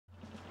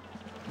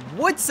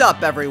What's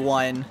up,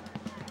 everyone?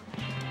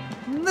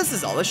 This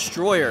is All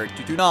Destroyer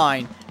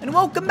 229, and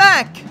welcome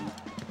back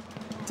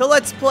to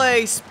Let's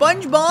Play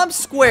Spongebob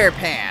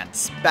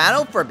Squarepants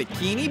Battle for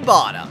Bikini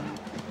Bottom.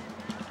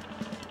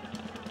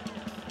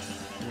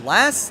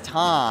 Last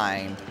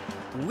time,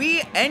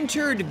 we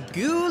entered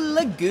Goo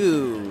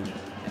Lagoon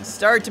and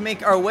started to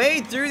make our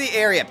way through the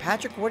area.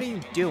 Patrick, what are you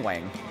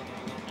doing?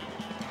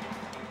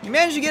 We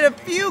managed to get a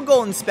few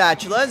golden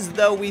spatulas,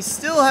 though we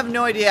still have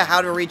no idea how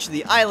to reach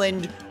the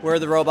island where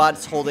the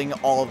robot's holding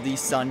all of the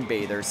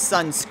sunbathers'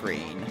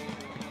 sunscreen.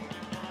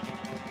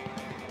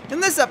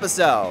 In this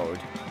episode,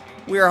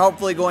 we are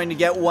hopefully going to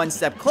get one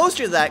step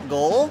closer to that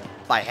goal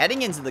by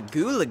heading into the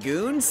Goo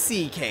Lagoon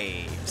Sea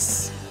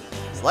Caves.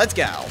 So let's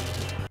go.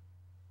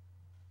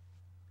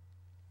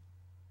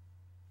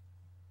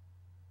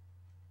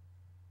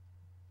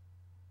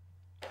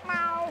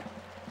 Meow.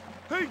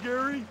 Hey,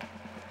 Gary.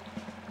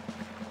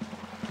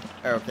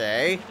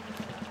 Okay.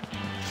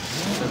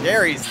 So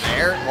Gary's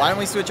there. Why don't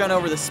we switch on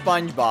over to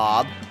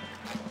SpongeBob,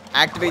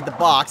 activate the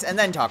box, and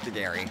then talk to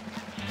Gary.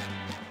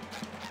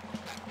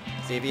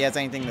 See if he has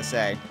anything to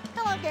say.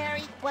 Hello,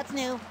 Gary. What's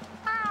new?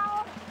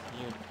 Ow.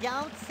 You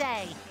don't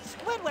say.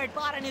 Squidward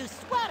bought a new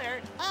sweater.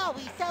 Oh,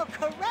 he's so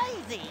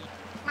crazy.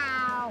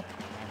 Meow.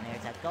 And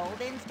there's a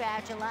golden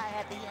spatula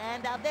at the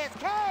end of this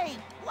cave.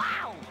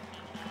 Wow.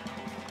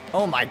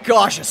 Oh my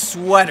gosh, a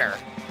sweater.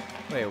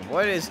 Wait,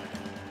 what is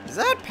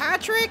that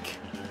Patrick?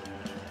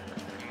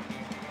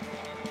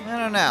 I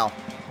don't know.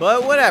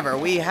 But whatever,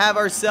 we have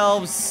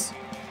ourselves,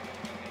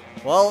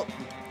 well,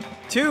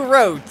 two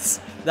routes.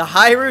 The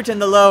high route and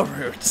the low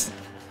route.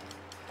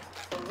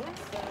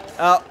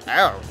 Well,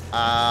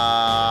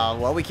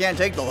 we can't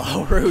take the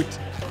low route.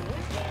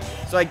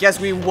 So I guess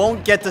we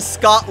won't get to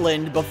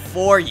Scotland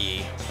before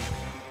ye.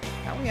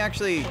 Can we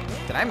actually,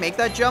 can I make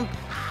that jump?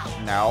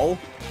 No.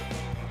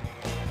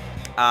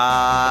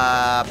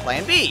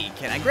 Plan B.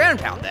 Can I ground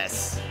pound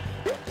this?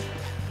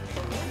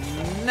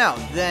 No,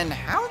 then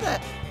how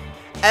the...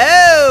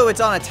 Oh,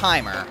 it's on a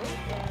timer.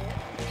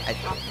 I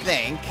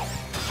think.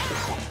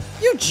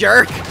 You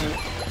jerk!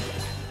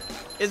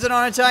 Is it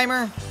on a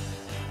timer?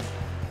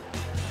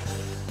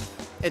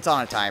 It's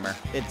on a timer.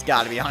 It's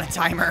gotta be on a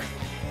timer.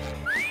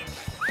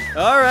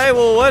 Alright,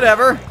 well,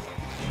 whatever.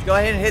 Let's go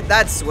ahead and hit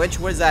that switch.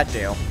 What does that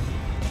do?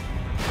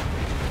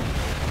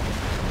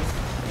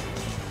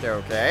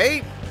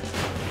 Okay.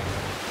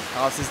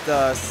 Causes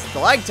the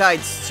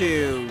stalactites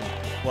to,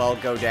 well,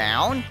 go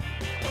down.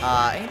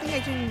 Anything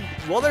I can...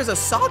 Well, there's a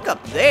sock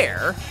up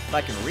there, if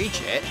I can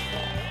reach it.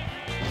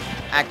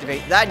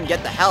 Activate that and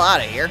get the hell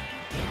out of here.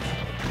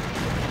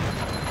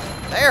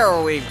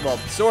 There we, well,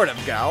 sort of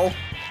go.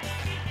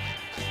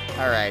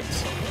 Alright.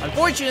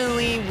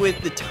 Unfortunately,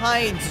 with the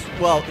tides...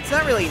 Well, it's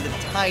not really the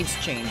tides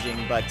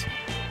changing, but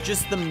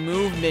just the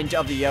movement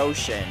of the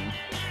ocean.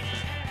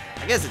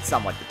 I guess it's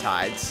somewhat the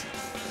tides.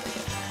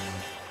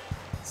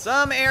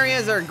 Some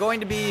areas are going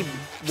to be,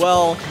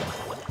 well,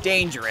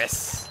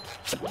 dangerous.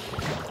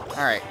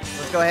 Alright,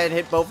 let's go ahead and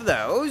hit both of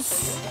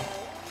those.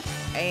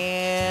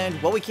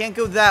 And, well, we can't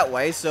go that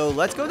way, so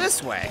let's go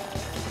this way.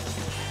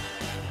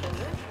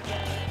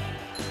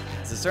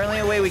 This is certainly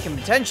a way we can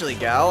potentially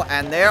go,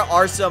 and there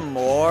are some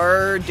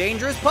more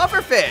dangerous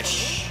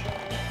pufferfish.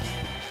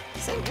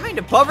 Same kind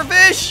of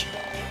pufferfish.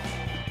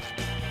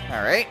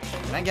 Alright,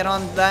 can I get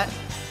on that?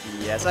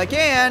 Yes, I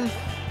can.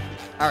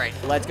 Alright,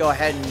 let's go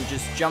ahead and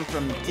just jump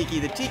from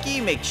tiki to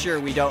tiki, make sure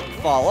we don't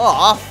fall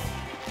off.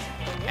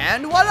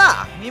 And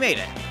voila, we made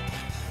it.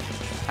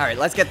 Alright,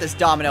 let's get this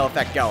domino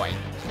effect going.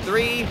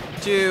 3,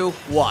 2,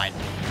 1.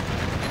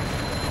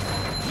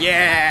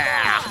 Yeah!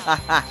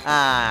 Ha ha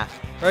ha!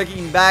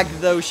 Breaking back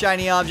those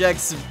shiny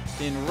objects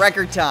in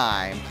record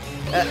time.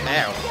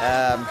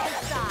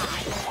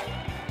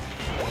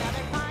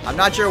 I'm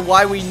not sure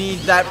why we need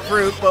that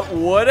fruit, but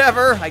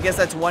whatever. I guess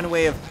that's one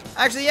way of...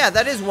 Actually, yeah,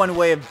 that is one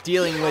way of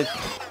dealing with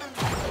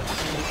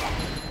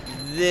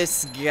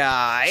this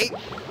guy.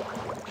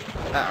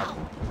 Uh-oh.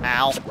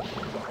 Ow.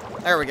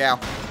 There we go.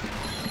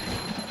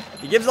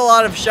 He gives a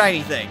lot of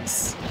shiny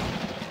things.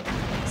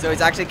 So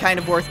it's actually kind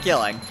of worth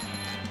killing.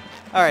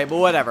 Alright, but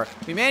whatever.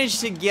 We managed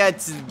to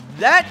get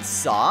that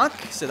sock,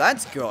 so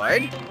that's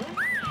good.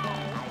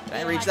 Can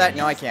I reach that?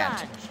 No, I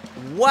can't.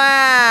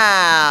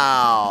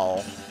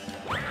 Wow!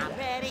 I'm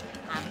ready.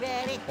 I'm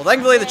ready. Well,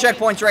 thankfully the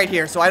checkpoint's right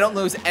here, so I don't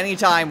lose any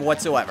time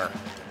whatsoever.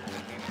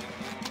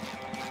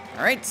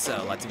 Alright,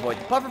 so let's avoid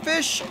the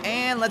pufferfish,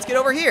 and let's get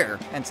over here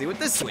and see what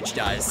this switch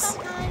does.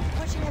 Sometimes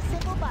pushing a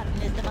simple button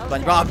is the most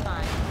SpongeBob.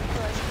 satisfying.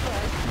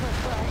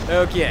 Push.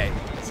 Okay,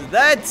 so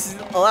that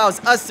allows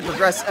us to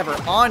progress ever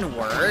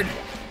onward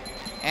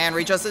and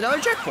reach us another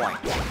checkpoint.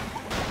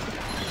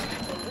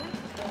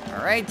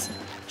 Alright,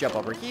 jump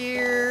over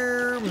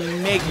here,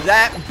 make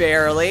that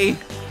barely.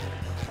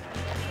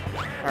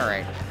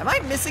 Alright, am I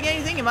missing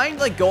anything? Am I,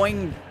 like,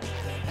 going...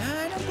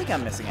 I don't think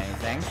I'm missing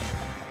anything.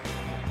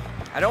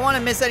 I don't want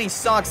to miss any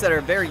socks that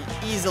are very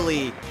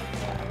easily,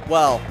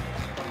 well,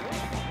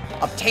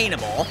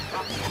 obtainable.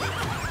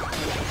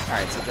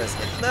 Alright, so just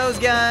hit those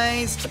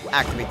guys.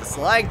 Activate the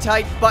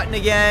stalactite button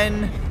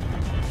again.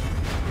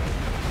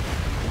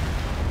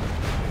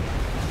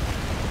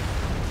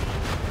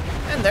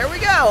 And there we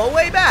go,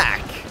 way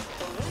back.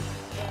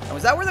 And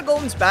was that where the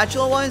golden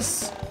spatula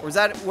was? Or was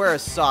that where a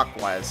sock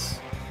was?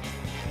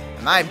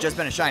 It might have just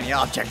been a shiny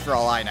object for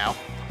all I know.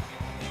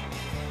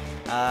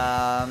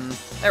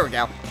 There we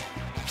go.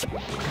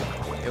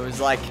 It was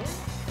like,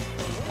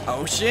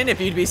 Ocean, if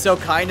you'd be so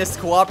kind as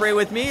to cooperate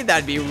with me,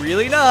 that'd be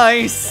really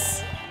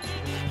nice.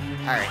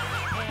 Alright,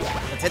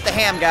 let's hit the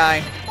ham guy.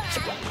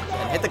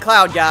 And hit the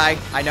cloud guy.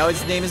 I know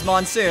his name is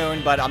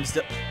Monsoon, but I'm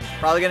still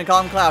probably gonna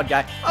call him Cloud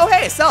Guy. Oh,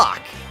 hey, a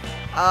sock.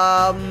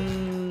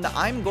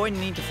 I'm going to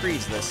need to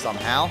freeze this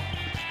somehow.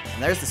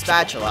 And there's the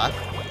spatula.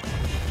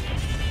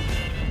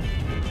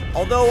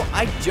 Although,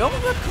 I don't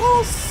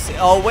recall...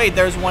 Oh, wait,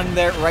 there's one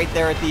there, right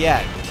there at the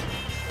end.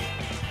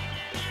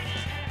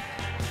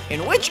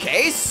 In which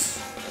case,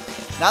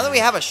 now that we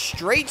have a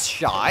straight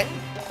shot...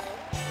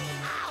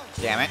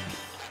 Damn it.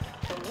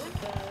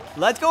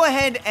 Let's go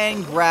ahead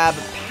and grab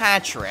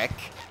Patrick.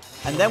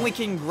 And then we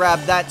can grab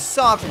that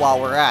sock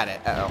while we're at it.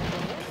 Uh-oh.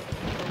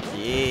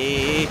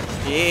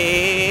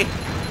 Yeah.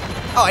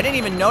 Oh, I didn't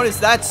even notice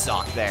that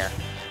sock there.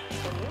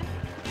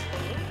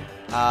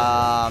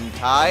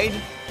 Tide?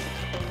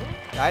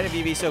 Tide, if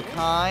you be so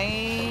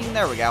kind.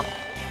 There we go.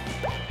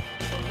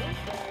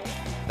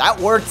 That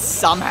worked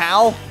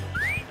somehow.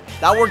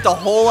 That worked a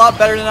whole lot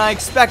better than I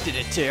expected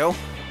it to.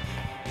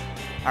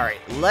 Alright,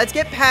 let's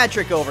get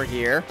Patrick over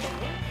here.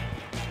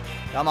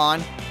 Come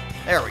on.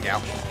 There we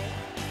go.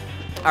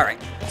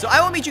 Alright, so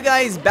I will meet you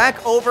guys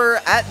back over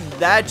at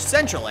that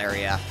central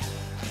area.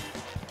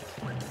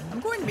 I'm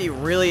going to be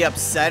really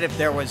upset if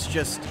there was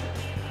just...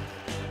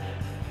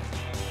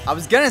 I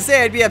was gonna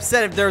say I'd be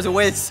upset if there was a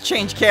way to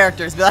change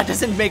characters, but that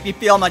doesn't make me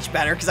feel much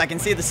better because I can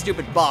see the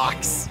stupid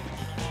box.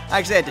 I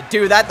actually had to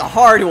do that the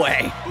hard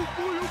way.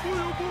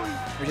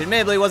 Which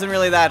admittedly wasn't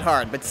really that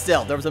hard, but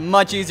still, there was a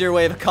much easier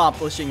way of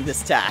accomplishing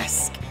this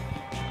task.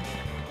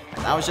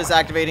 And I was just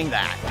activating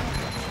that.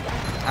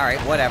 Alright,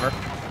 whatever.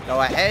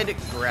 Go ahead,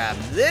 grab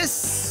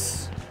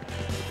this.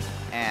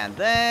 And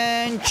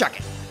then chuck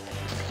it.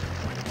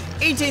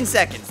 18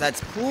 seconds.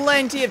 That's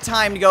plenty of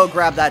time to go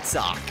grab that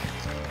sock.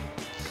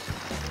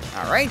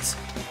 Alright.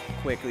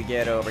 Quickly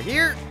get over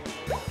here.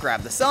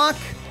 Grab the sock.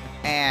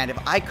 And if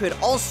I could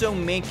also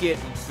make it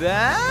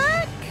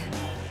back.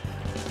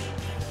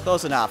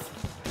 Close enough.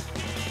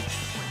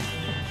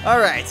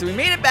 Alright, so we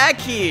made it back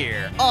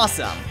here.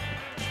 Awesome.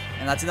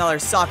 And that's another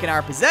sock in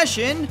our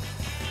possession.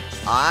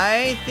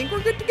 I think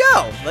we're good to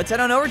go. Let's head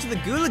on over to the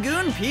Goo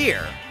Lagoon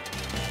Pier.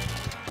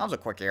 That was a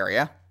quick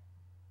area.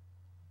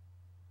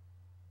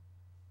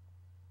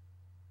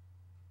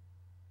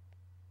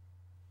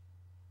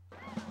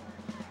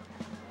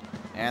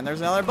 And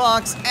there's another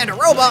box and a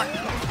robot.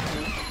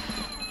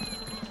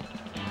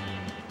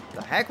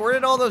 The heck? Where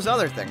did all those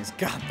other things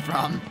come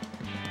from?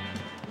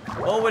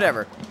 Well,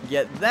 whatever.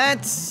 Get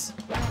that.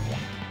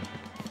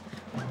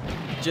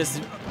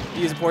 Just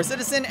use a poor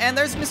citizen, and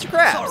there's Mr.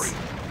 Krabs. Sorry,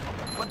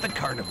 but the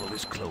carnival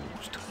is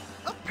closed.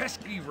 A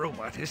pesky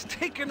robot has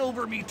taken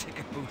over me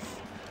ticket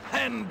booth.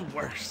 And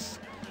worse,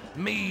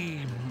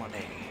 me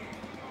money.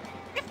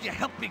 If you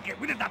help me get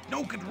rid of that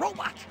no-good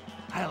robot,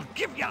 I'll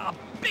give you a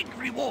big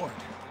reward.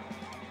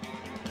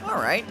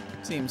 Alright,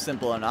 seems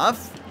simple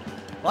enough.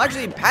 Well,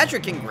 actually,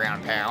 Patrick can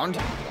ground pound,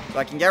 so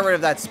I can get rid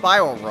of that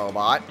spiral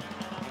robot.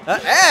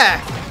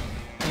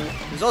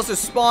 There's also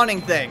spawning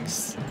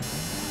things.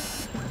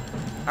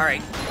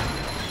 Alright,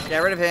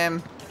 get rid of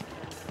him.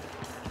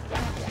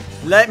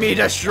 Let me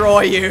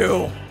destroy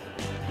you!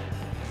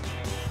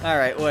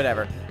 Alright,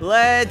 whatever.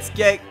 Let's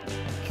get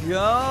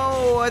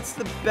go. What's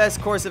the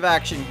best course of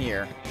action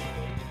here?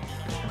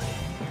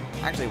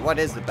 Actually, what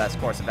is the best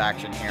course of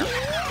action here?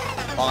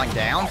 Falling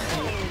down?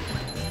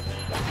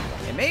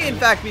 It may, in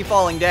fact, be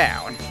falling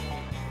down.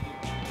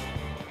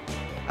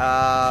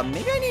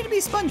 Maybe I need to be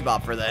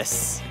SpongeBob for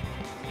this.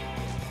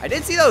 I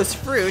did see those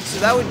fruits, so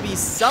that would be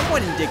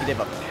somewhat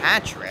indicative of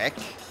Patrick.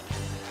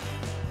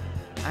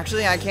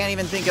 Actually, I can't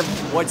even think of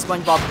what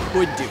SpongeBob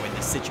could do in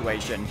this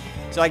situation.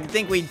 So I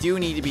think we do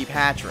need to be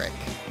Patrick.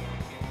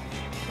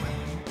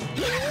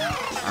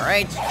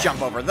 Alright,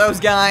 jump over those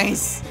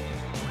guys.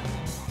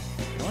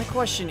 The only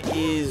question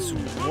is,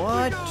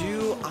 what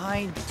do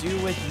I do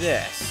with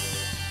this?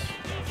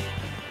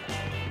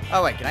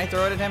 Oh wait, can I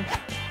throw it at him?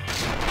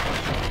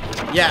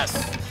 Yes!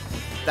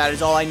 That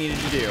is all I needed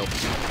to do.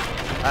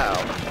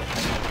 Uh-oh.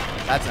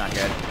 That's not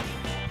good.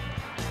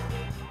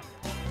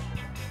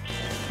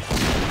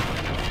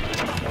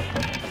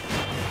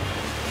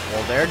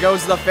 Well, there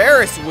goes the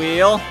Ferris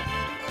wheel.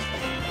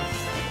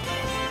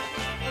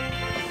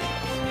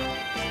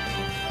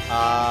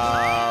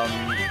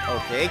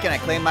 Okay, can I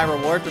claim my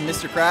reward from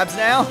Mr. Krabs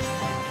now?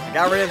 I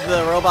got rid of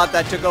the robot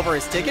that took over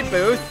his ticket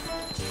booth.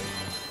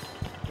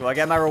 Do I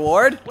get my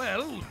reward?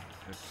 Well,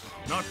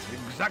 it's not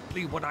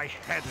exactly what I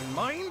had in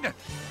mind.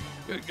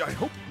 I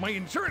hope my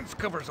insurance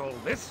covers all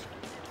this.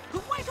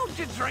 Why don't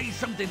you try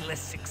something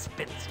less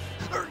expensive?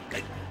 Or,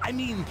 I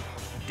mean,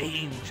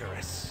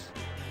 dangerous.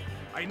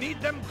 I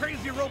need them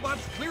crazy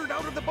robots cleared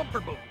out of the bumper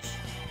boats.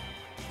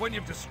 When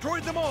you've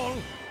destroyed them all,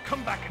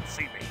 come back and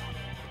see me.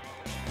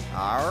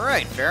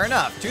 Alright, fair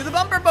enough. To the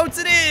bumper boats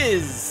it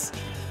is!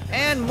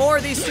 And more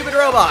of these stupid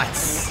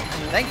robots.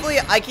 Thankfully,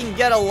 I can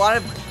get a lot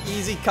of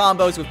easy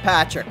combos with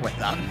Patrick with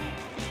them.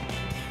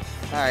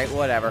 Alright,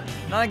 whatever.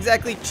 Not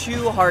exactly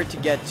too hard to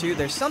get to.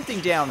 There's something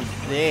down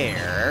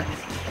there.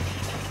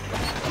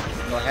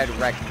 Go ahead and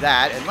wreck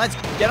that, and let's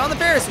get on the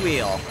Ferris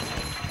wheel.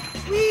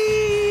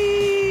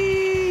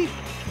 Whee!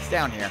 It's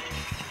down here.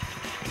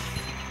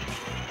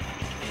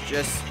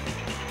 Just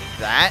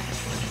that.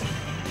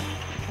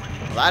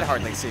 Well, that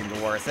hardly seemed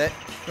worth it.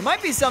 There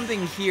might be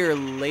something here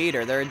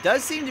later. There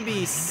does seem to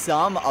be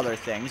some other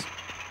things.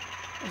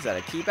 Is that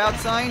a keep out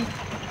sign?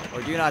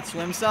 Or do not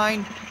swim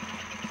sign?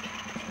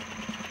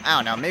 I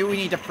don't know. Maybe we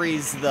need to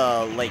freeze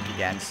the lake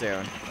again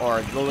soon.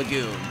 Or the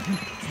lagoon.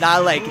 It's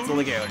not a lake, it's a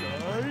lagoon.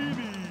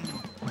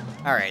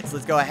 Alright, so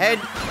let's go ahead.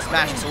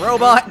 Smash this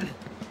robot.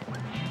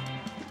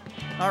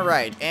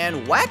 Alright,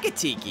 and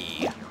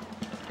Wakatiki.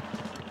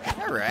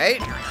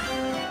 Alright.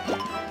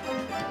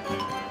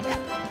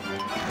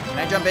 Can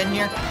I jump in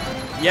here?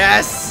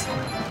 Yes!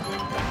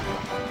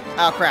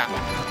 Oh, crap.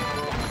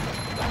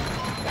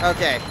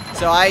 Okay,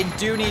 so I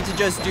do need to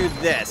just do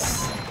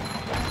this.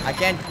 I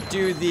can't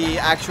do the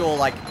actual,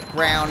 like,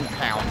 ground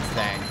pound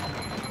thing.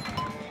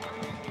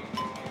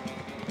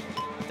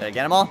 Did I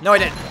get them all? No, I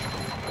didn't.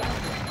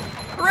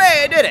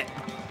 Hooray, I did it!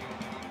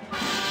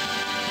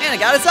 And I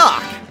got a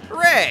sock!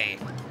 Hooray!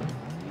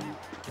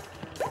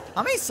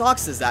 How many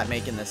socks does that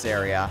make in this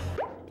area?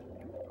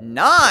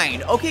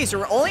 9! Okay, so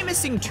we're only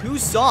missing 2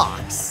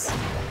 socks.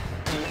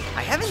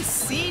 I haven't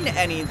seen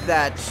any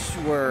that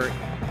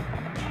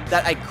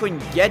I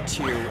couldn't get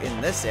to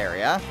in this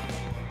area.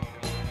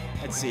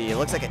 Let's see, it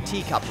looks like a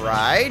teacup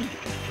ride.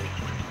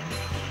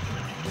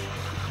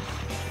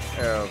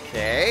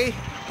 Okay.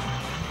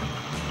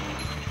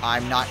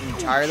 I'm not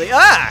entirely...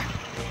 Ah!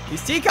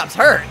 These teacups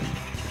hurt!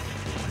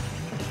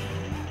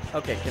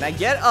 Okay, can I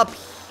get up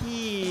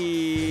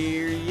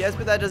here? Yes,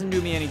 but that doesn't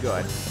do me any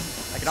good.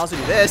 I can also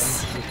do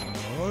this.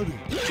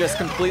 Just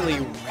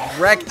completely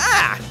wreck...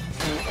 Ah!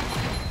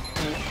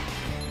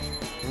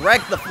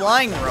 Wreck the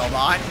flying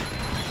robot.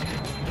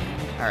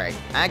 Alright,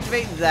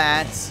 activate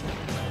that.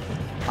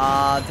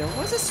 There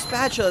was a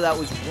spatula that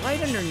was right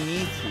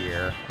underneath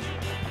here.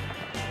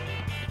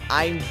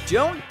 I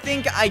don't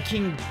think I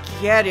can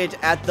get it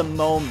at the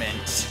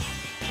moment.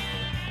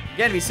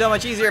 Again, it'd be so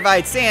much easier if I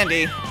had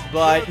Sandy,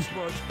 but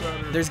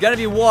there's gonna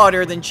be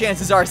water, then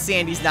chances are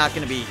Sandy's not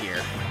gonna be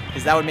here,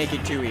 because that would make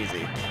it too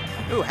easy.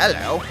 Ooh,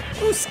 hello.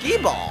 Ooh, skee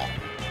ball.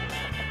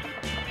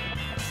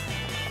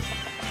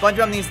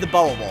 SpongeBob needs the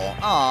bubble ball.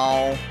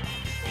 Oh.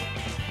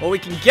 Well, we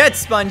can get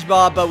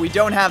SpongeBob, but we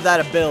don't have that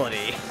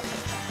ability.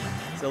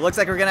 So it looks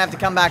like we're gonna have to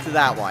come back to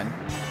that one.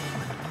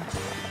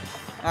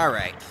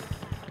 Alright.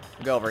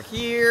 We'll go over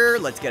here.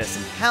 Let's get us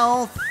some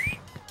health.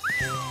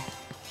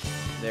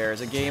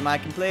 There's a game I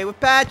can play with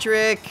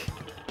Patrick.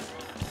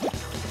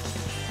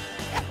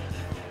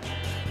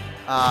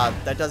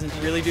 That doesn't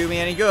really do me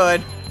any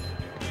good.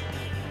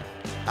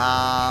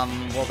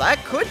 Well,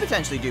 that could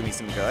potentially do me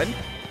some good.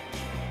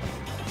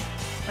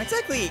 What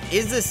exactly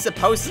is this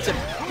supposed to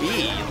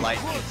be? Like,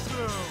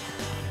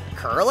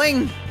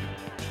 curling?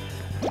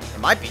 It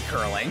might be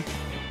curling.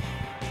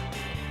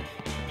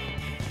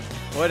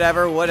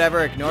 Whatever,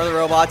 whatever. Ignore the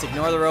robots,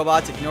 ignore the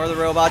robots, ignore the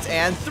robots,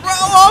 and throw!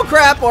 Oh,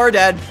 crap! We're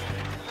dead.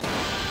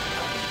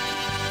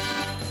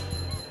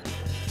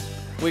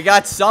 We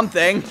got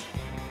something.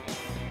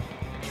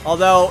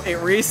 Although, it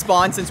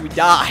respawned since we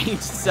died,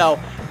 so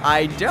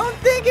I don't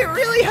think it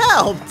really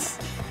helped.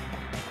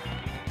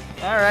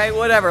 Alright,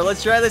 whatever.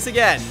 Let's try this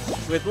again.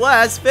 With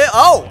less fit.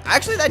 Oh!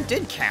 Actually, that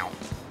did count.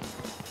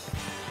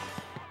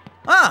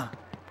 Huh.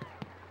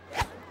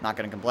 Not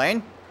gonna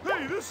complain.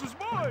 Hey, this is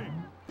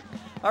mine!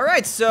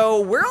 Alright,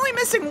 so we're only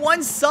missing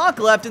 1 sock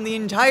left in the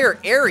entire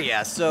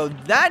area, so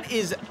that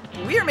is...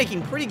 We are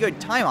making pretty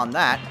good time on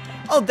that.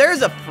 Oh,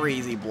 there's a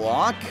freezy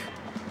block.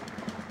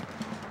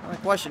 The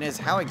question is,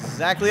 how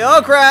exactly...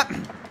 Oh, crap!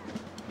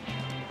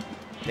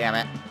 Damn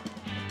it.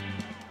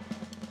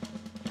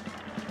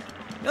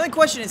 The only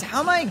question is, how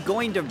am I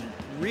going to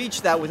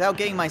reach that without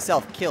getting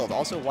myself killed?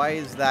 Also, why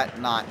is that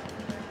not...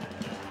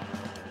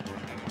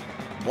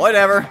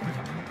 Whatever.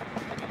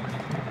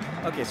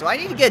 Okay, so I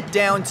need to get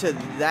down to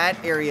that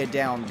area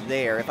down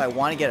there if I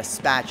want to get a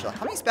spatula.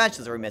 How many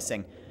spatulas are we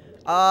missing?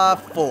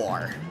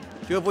 4.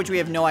 2 of which we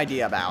have no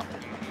idea about.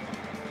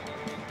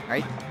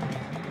 Alright.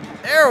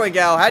 There we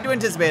go. Had to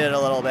anticipate it a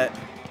little bit.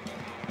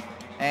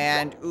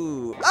 And,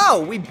 ooh.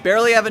 Oh, we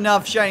barely have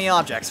enough shiny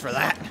objects for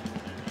that.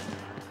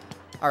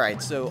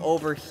 Alright, so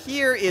over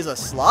here is a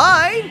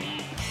slide.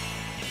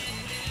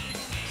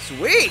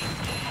 Sweet.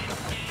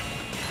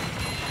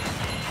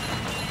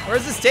 Where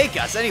does this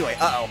take us anyway?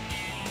 Uh-oh.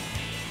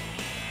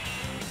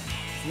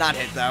 Not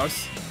hit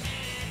those.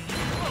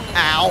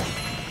 Ow.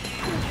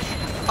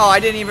 Oh, I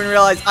didn't even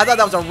realize. I thought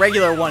that was a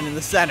regular one in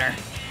the center.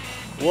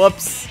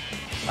 Whoops.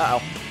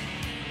 Uh-oh.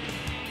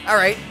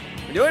 Alright.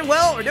 We're doing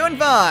well. We're doing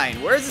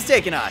fine. Where is this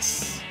taking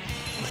us?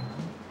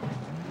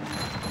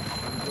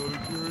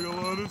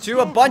 To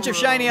a bunch of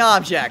shiny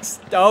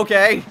objects.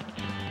 Okay.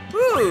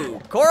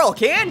 Ooh, coral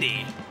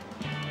candy.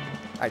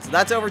 Alright, so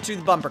that's over to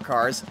the bumper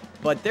cars.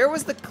 But there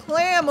was the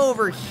clam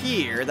over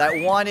here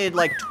that wanted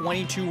like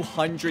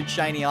 2,200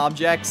 shiny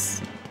objects.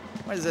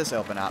 Why does this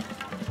open up?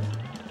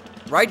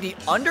 Right, the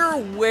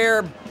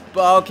underwear.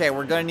 Okay,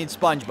 we're gonna need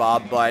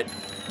SpongeBob, but.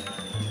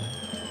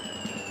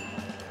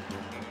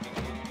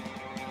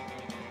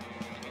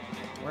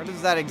 Where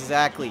does that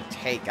exactly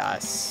take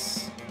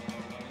us?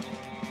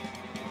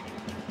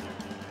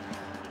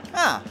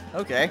 Ah,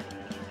 okay.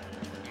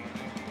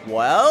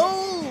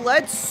 Well,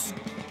 let's...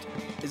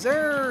 Is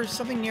there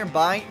something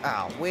nearby?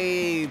 Ah,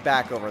 way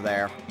back over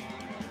there.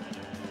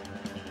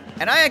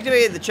 And I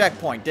activated the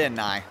checkpoint, didn't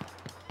I?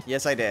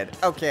 Yes, I did.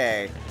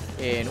 Okay.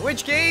 In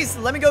which case,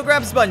 let me go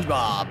grab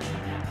SpongeBob.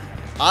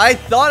 I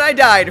thought I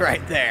died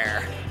right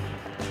there.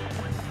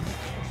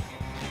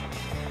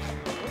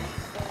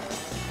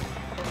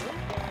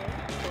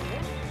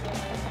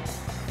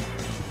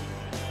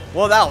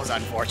 Well, that was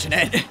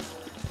unfortunate.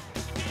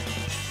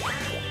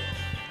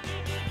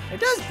 It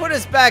does put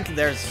us back.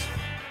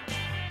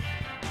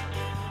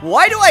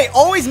 Why do I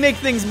always make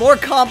things more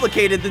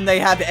complicated than they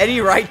have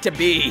any right to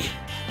be?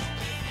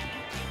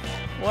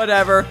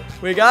 Whatever.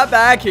 We got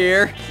back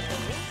here.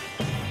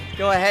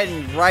 Go ahead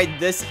and ride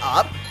this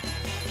up.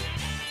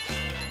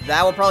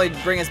 That will probably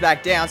bring us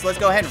back down, so let's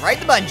go ahead and ride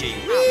the bungee.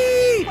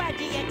 Whee!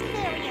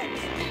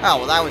 Oh,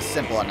 well, that was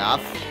simple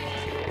enough.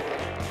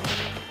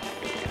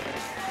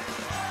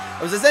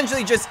 It was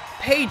essentially just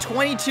pay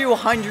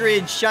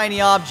 2,200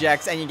 shiny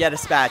objects and you get a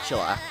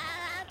spatula.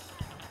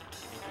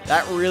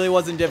 That really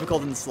wasn't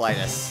difficult in the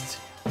slightest.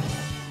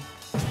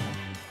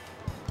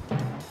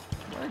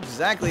 Where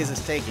exactly is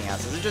this taking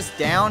us? Is it just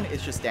down?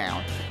 It's just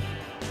down.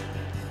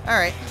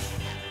 Alright.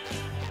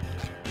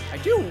 I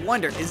do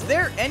wonder, is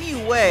there any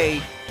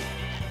way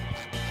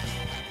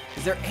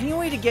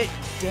to get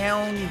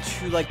down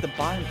to like the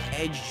bottom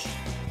edge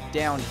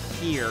down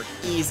here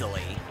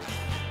easily?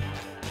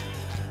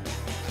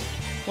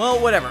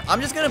 Well, whatever.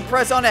 I'm just gonna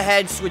press on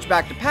ahead, switch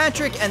back to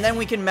Patrick, and then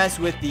we can mess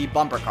with the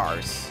bumper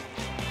cars.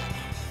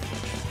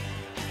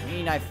 I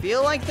mean, I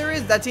feel like there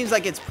is. That seems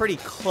like it's pretty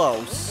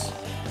close.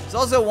 There's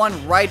also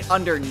one right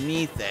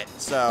underneath it,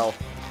 so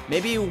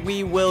maybe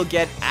we will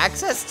get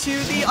access to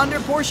the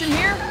under portion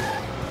here?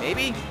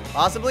 Maybe?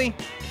 Possibly?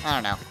 I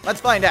don't know.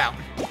 Let's find out.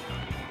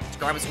 Let's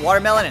grab this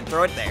watermelon and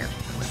throw it there.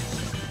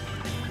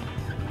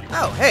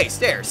 Oh, hey,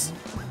 stairs.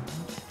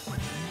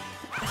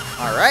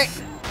 Alright.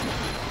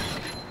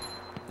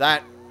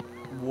 That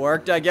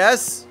worked, I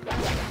guess.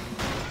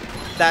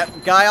 That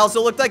guy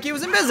also looked like he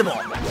was invisible.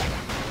 Alright.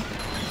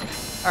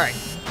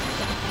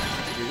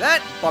 Do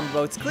that. Bumper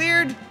boat's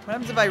cleared. What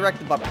happens if I wreck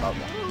the bumper boat?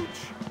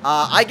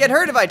 I get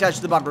hurt if I touch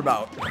the bumper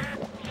boat.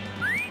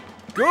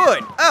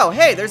 Good. Oh,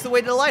 hey, there's the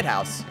way to the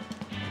lighthouse.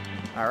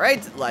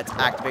 Alright, let's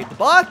activate the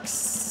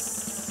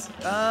box.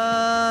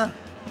 Oh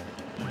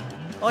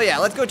yeah,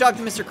 let's go talk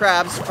to Mr.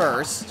 Krabs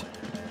first.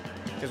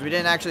 Because we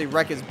didn't actually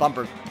wreck his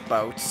bumper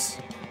boats.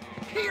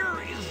 Here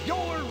is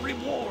your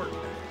reward.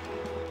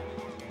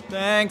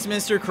 Thanks,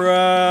 Mr.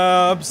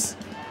 Krabs.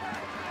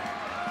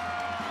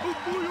 Oh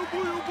boy, oh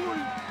boy, oh boy.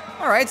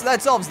 Alright, so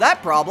that solves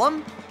that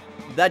problem.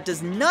 That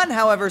does not,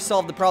 however,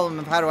 solve the problem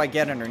of how do I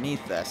get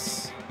underneath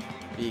this.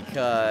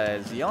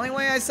 Because the only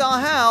way I saw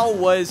how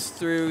was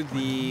through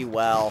the,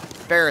 well,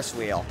 Ferris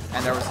wheel.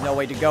 And there was no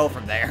way to go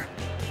from there.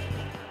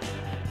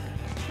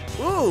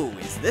 Ooh,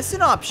 is this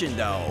an option,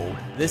 though?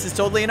 This is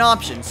totally an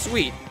option.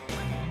 Sweet.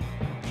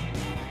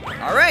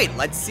 Alright,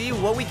 let's see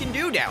what we can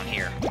do down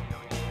here.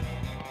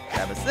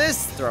 Grab us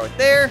this, throw it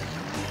there.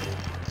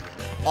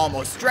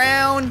 Almost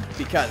drown,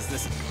 because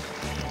this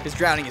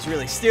drowning is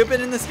really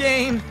stupid in this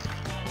game.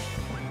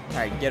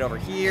 Alright, get over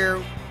here.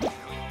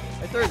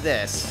 I throw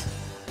this.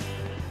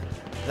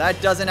 That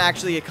doesn't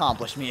actually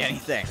accomplish me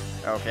anything.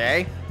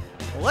 Okay.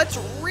 Well, let's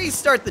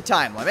restart the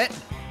time limit.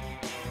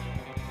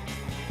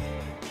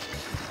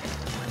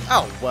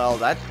 Oh, well,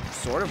 that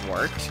sort of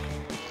worked.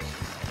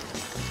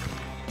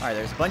 Alright,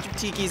 there's a bunch of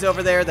tikis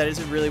over there that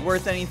isn't really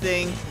worth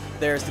anything.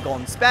 There's the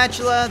golden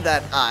spatula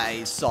that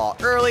I saw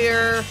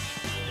earlier.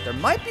 There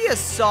might be a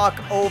sock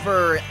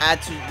over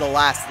at the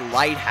last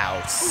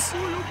lighthouse.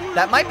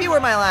 That might be where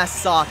my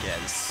last sock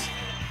is.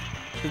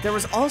 But there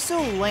was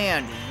also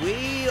land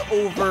way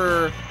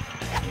over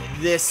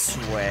this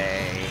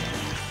way.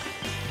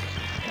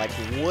 Like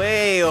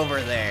way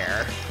over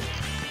there.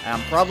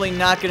 And I'm probably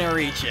not gonna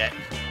reach it.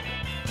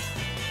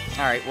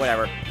 Alright,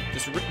 whatever.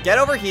 Just get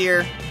over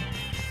here.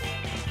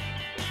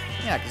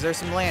 Yeah, because there's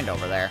some land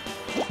over there.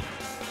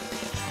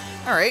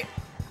 Alright.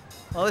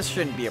 Well, this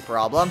shouldn't be a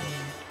problem.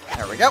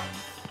 There we go.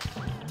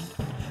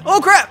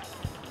 Oh, crap!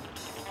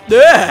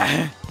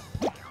 Ugh.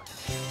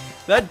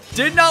 That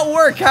did not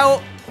work.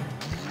 How...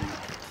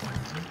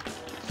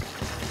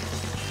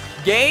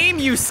 Game,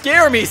 you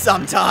scare me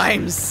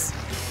sometimes.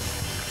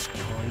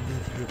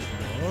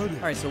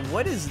 Alright, so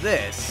what is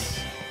this?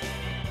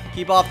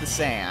 Keep off the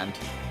sand.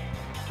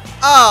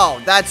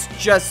 Oh, that's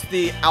just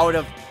the out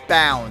of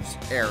bounds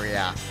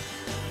area.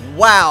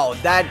 Wow,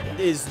 that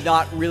is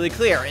not really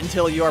clear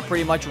until you are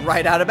pretty much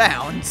right out of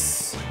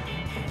bounds.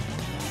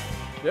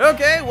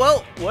 Okay,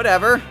 well,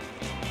 whatever.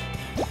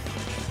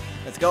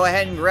 Let's go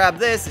ahead and grab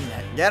this and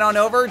get on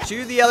over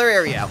to the other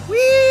area.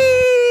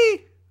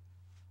 Whee!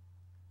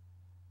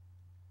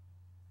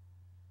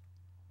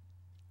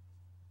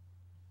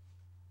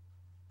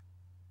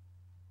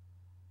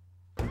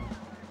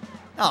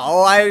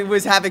 Oh, I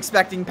was half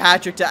expecting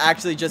Patrick to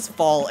actually just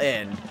fall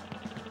in.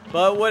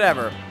 But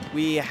whatever.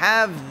 We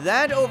have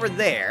that over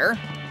there.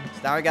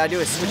 So now we gotta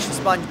do is switch to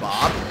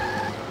SpongeBob.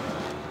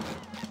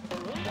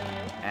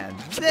 And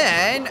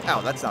then...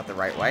 Oh, that's not the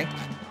right way.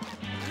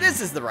 This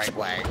is the right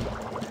way.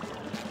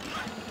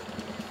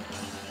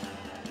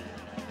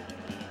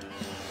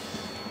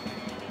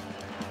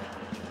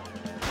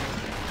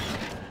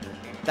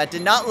 That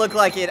did not look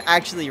like it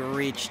actually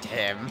reached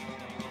him.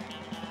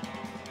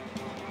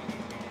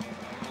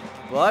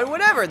 But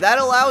whatever, that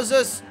allows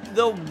us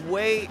the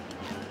way...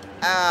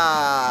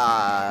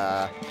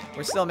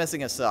 we're still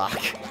missing a sock.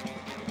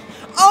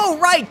 Oh,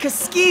 right, 'cause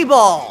skee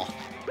ball!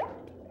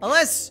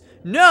 Unless...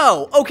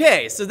 No!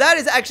 Okay, so that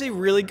is actually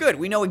really good.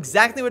 We know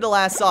exactly what the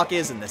last sock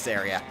is in this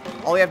area.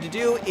 All we have to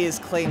do is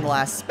claim the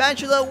last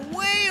spatula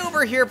way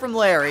over here from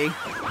Larry.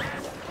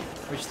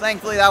 Which,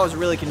 thankfully, that was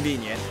really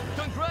convenient.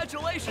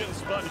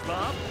 Congratulations,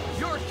 SpongeBob!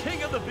 You're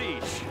king of the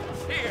beach!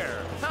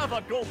 Here, have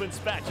a golden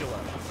spatula!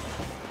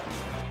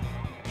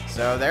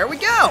 So, there we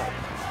go!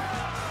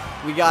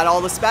 We got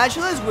all the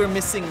spatulas, we're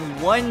missing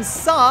one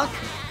sock,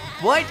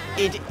 but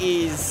it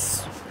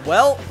is...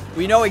 Well,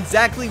 we know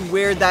exactly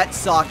where that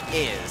sock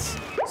is.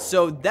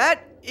 So,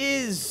 that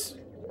is...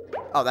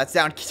 Oh, that's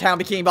down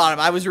Bikini Bottom.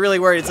 I was really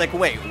worried. It's like,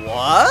 wait,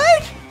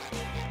 what?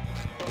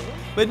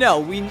 But no,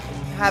 we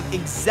have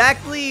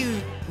exactly...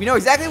 We know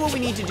exactly what we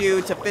need to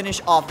do to finish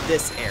off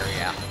this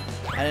area.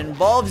 And it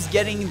involves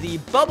getting the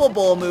Bubble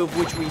Bowl move,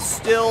 which we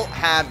still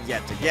have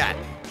yet to get.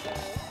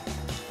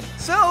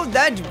 So,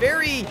 that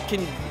very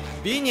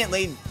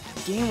conveniently...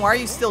 Game, why are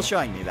you still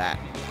showing me that?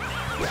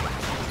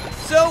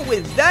 So,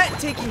 with that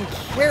taken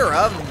care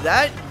of,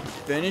 that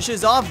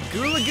finishes off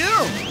Goo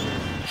Lagoon.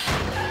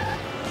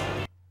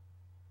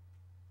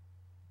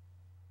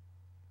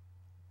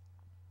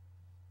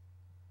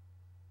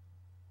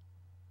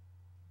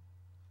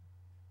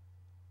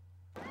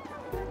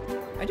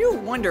 I do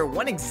wonder,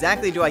 when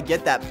exactly do I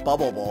get that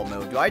Bubble Bowl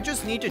move? Do I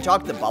just need to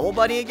talk to Bubble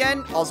Buddy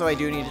again? Also, I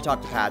do need to talk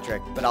to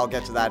Patrick, but I'll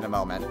get to that in a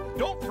moment.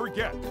 Don't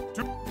forget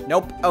to...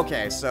 Nope.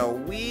 Okay, so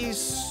we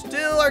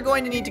still are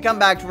going to need to come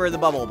back for the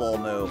Bubble Bowl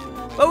move.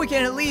 But we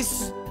can at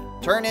least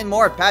turn in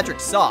more of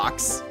Patrick's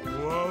socks.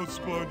 Wow,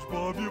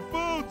 SpongeBob, you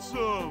found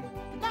some!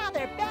 Now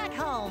they're back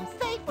home,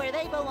 safe where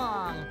they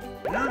belong.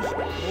 Here's your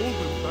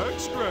golden back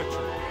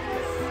scratcher.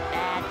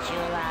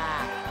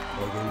 Spatula.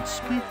 I don't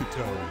speak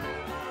Italian.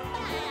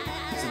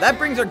 So that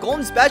brings our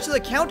golden spatula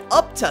count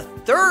up to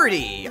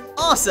 30.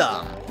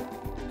 Awesome.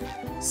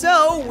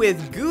 So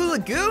with Goo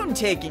Lagoon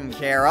taken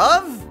care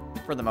of,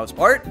 for the most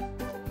part,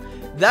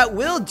 that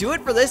will do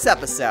it for this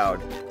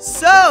episode.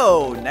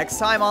 So, next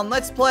time on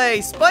Let's Play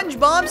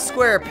SpongeBob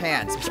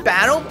Squarepants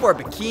Battle for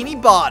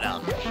Bikini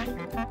Bottom.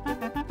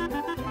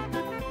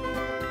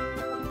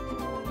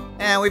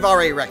 And we've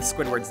already wrecked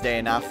Squidward's day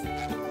enough.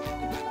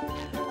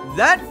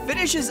 That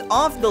finishes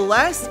off the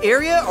last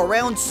area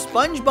around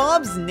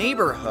SpongeBob's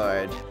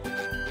neighborhood.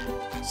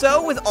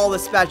 So, with all the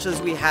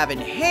spatulas we have in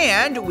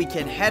hand, we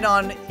can head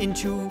on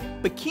into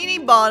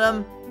Bikini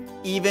Bottom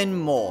even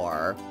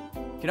more.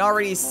 You can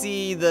already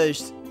see the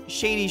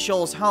Shady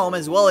Shoals home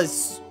as well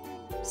as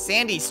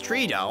Sandy's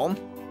Tree Dome.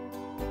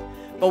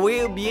 But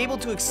we'll be able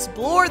to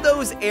explore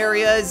those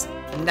areas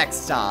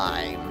next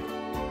time.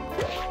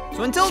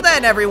 So until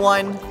then,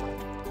 everyone,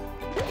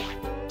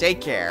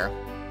 take care.